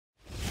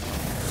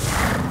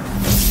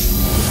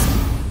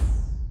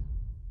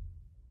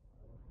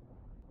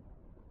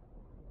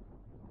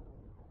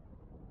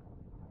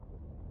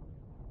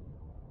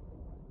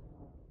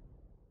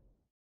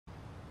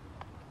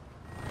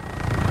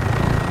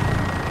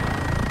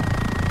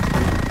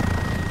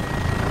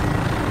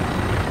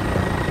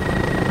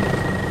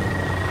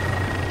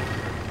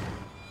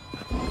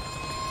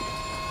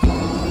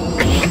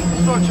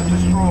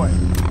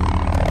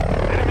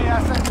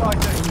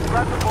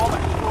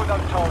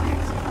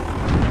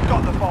You've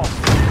got the bomb.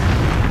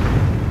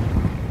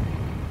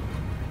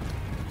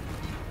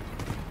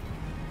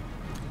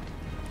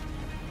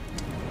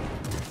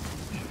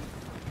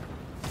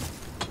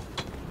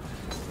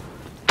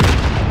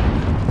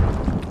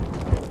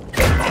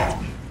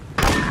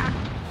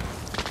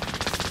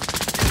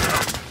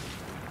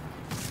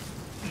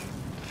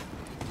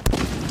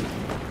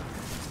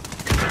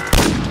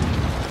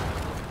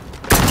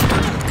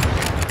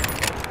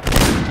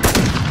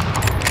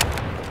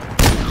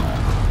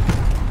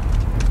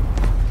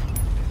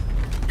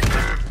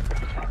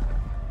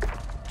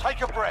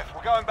 Take a breath,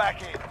 we're going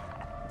back in.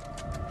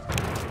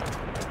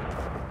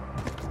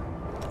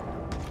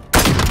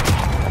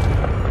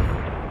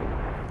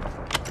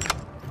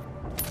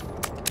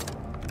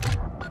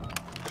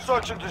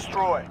 Search and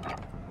destroy.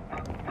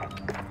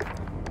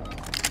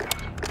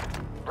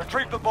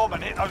 Retrieve the bomb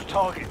and hit those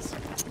targets.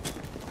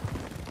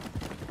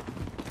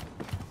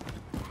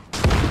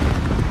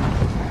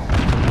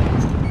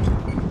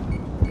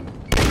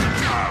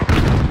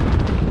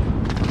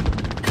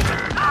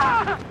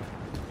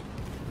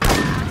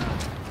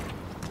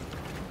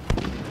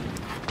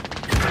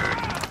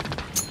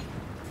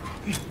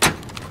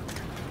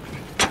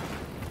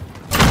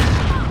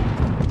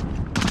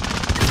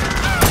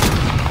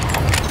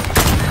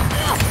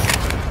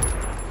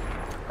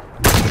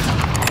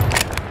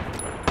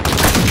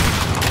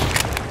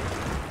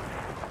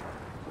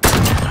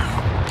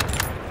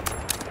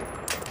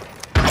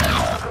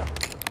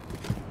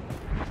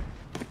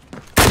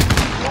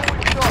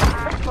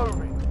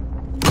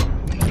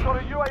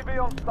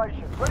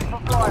 Station, ready for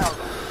flyover.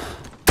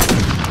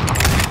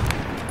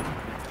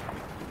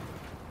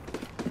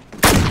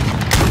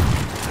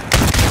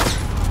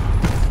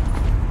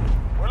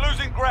 We're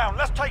losing ground,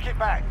 let's take it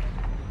back.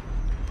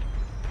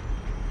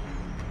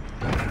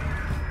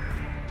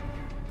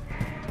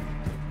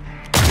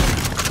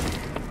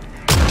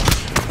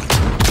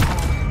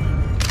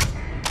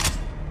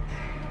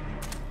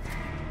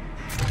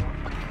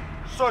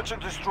 Search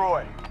and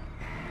destroy.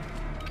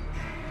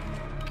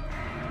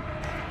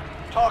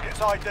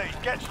 Target's ID.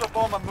 Get to the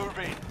bomb and move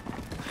in.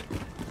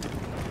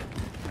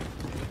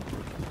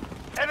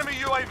 Enemy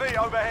UAV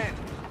overhead.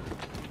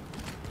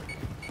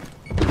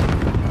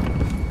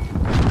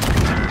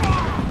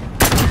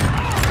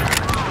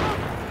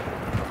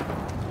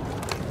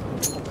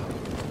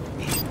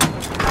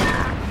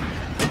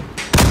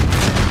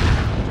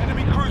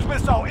 Enemy cruise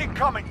missile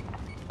incoming.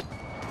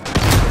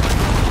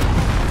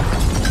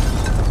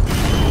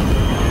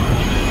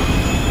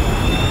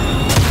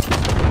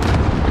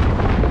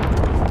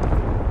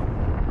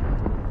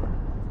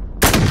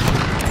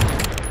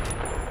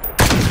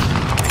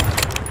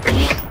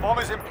 Bomb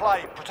is in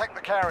play. Protect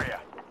the carrier.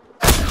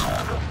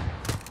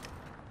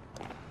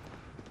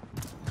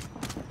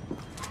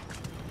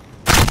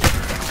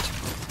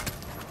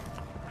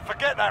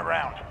 Forget that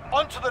round.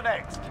 On to the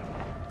next.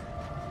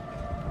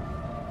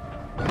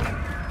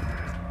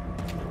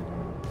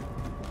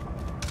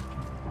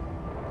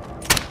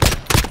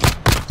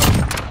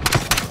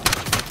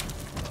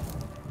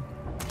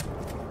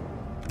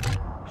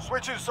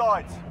 Switching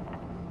sides.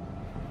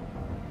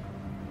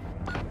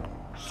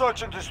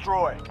 Search and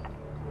destroy.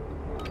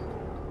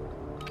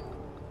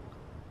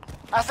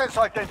 Assets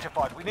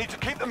identified. We need to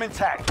keep them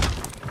intact.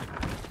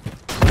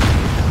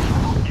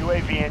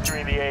 UAV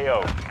entering the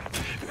AO.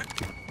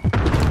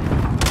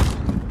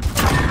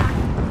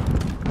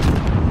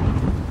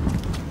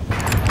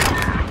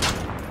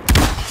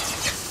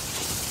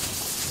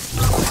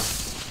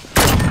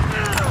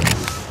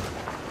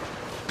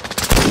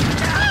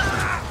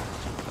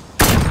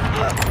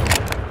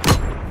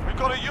 We've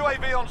got a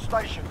UAV on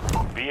station.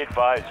 Be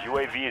advised,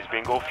 UAV is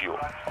bingo fuel.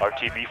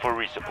 RTB for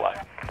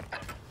resupply.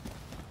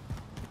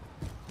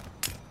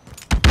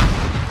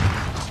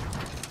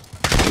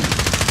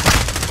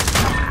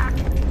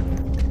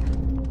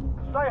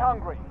 Stay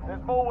hungry.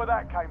 There's more where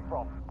that came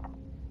from.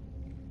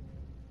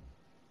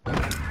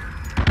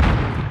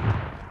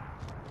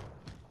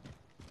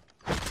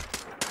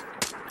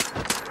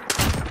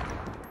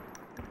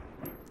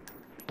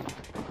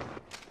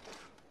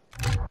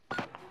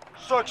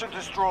 Search and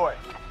destroy.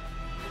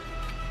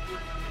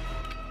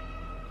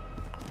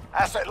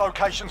 Asset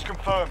locations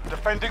confirmed.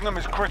 Defending them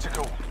is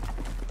critical.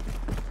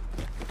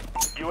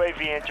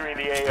 UAV entering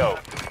the AO.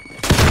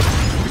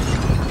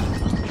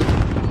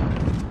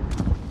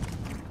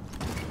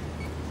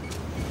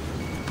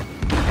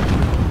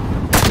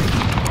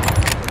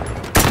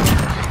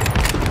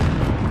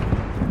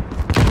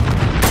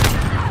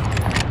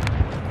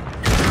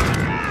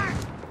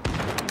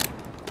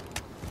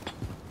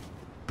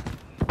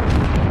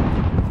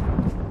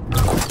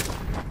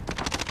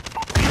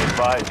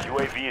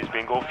 UAV is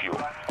bingo fuel.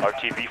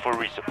 RTB for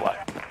resupply.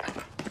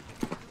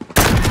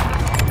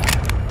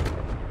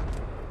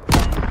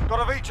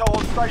 Got a VTOL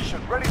on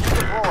station, ready to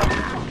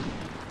deploy.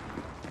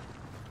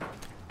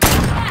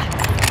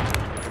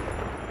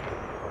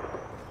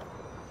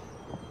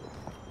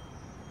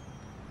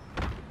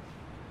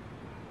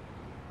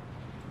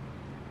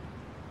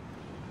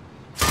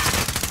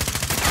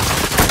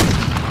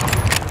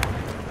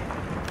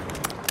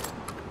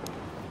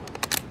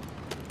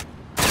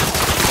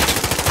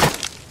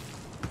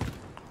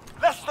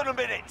 a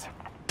minute.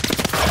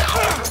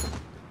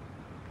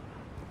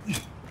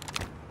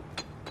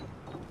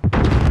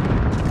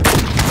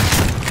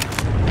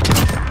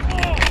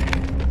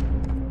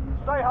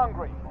 Stay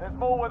hungry. There's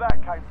more where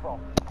that came from.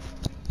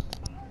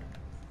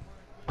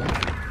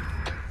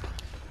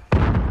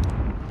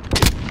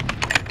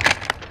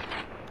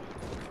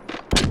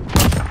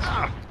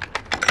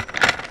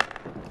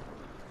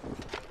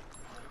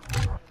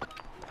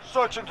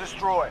 Search and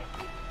destroy.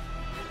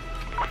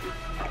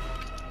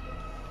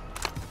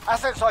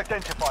 Assets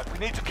identified. We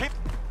need to keep...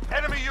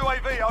 Enemy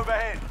UAV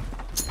overhead.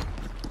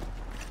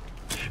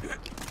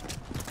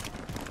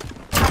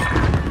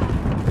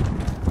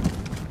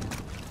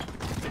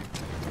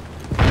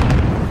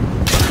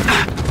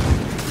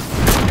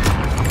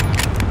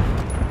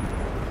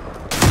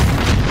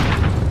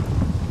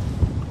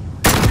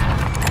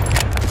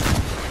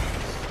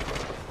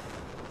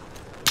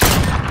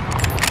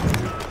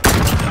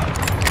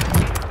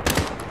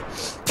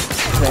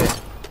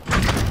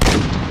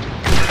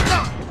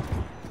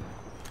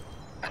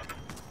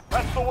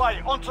 That's the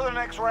way. On to the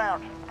next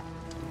round.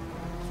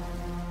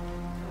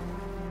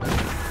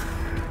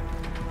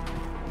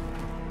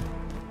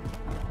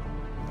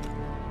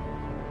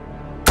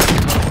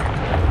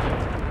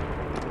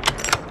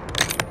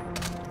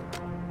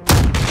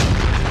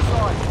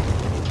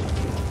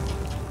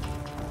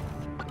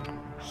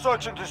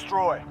 Search and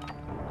destroy.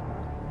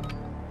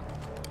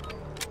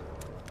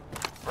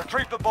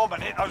 Retrieve the bomb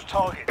and hit those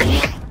targets.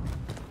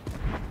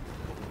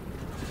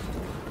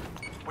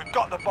 We've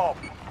got the bomb.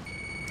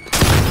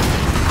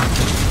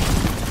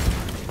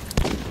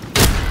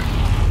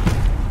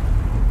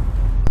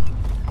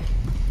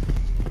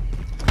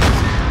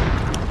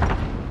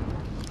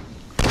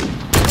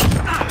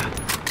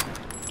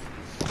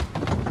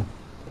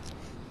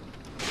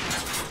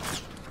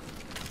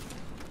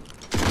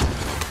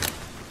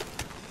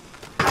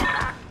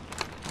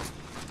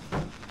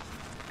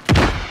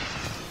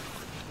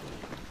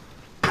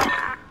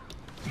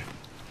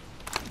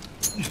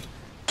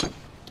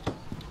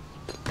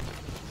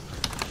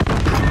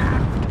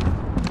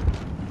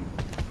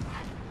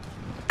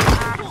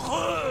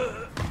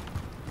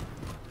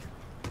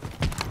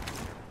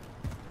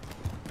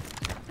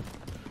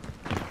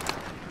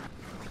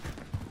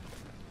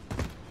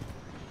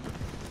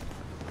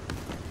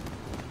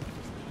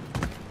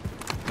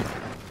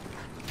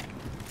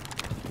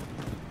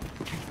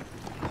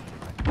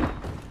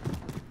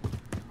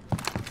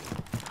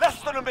 Less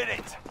than a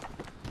minute.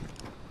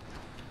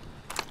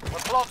 We're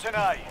planting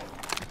A.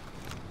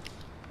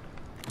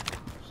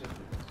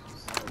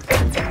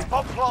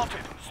 Bomb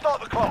planted.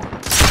 Start the clock.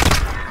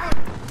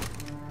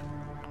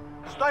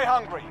 Stay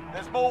hungry.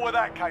 There's more where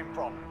that came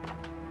from.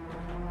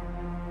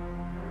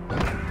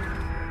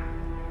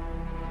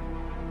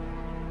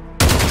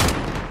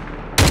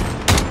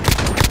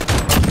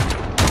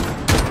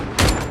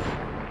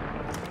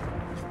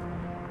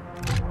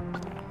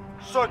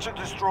 Search and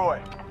destroy.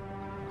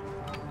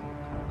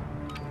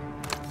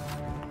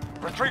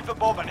 Retrieve the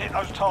bomb and hit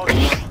those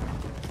targets.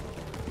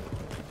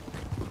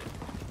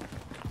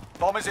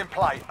 Bomb is in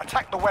play.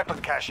 Attack the weapon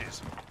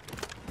caches.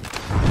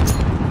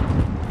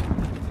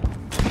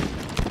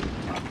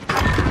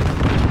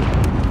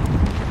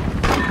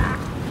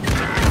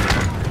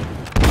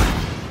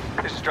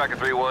 This is Striker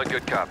 3-1,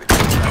 good copy.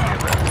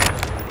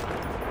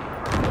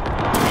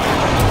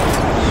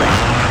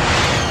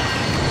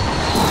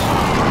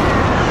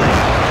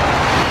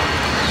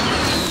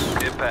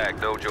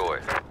 Impact, no joy.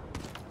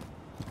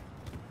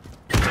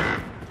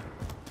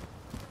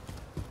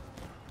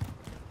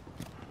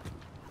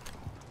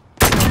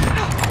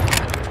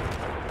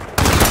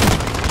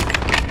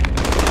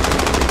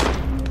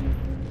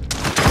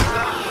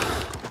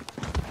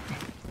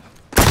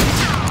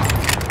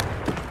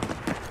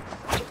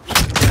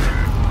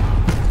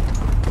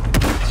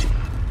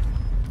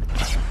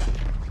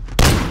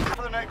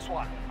 Next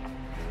one.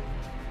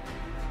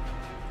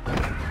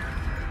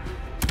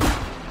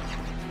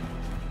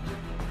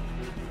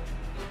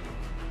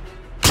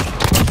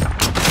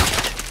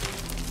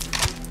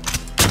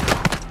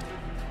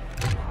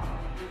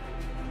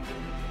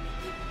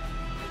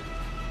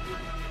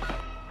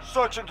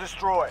 Search and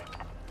destroy.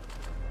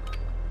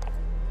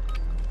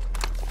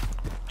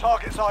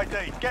 Target's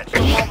ID. Get to the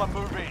bomb and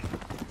move in.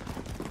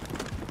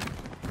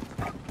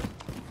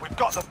 We've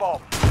got the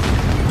bomb.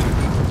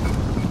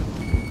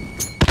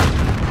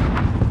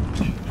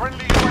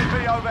 Friendly UAV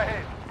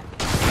overhead.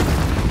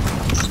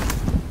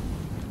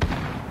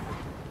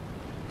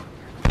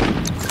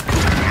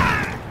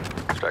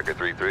 Striker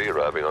 3-3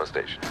 arriving on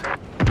station.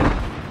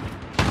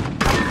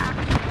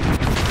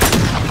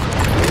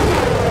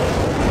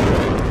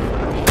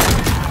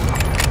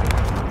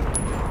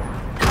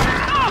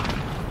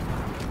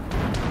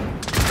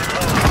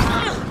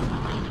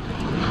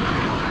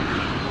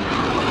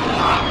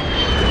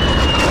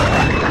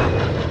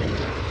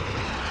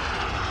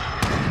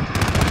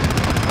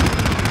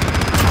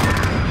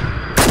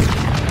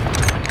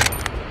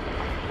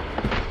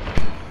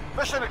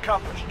 Mission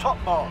accomplished. Top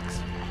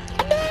marks.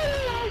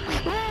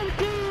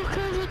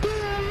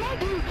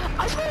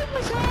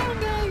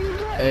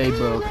 Hey,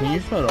 bro, can you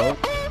shut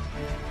up?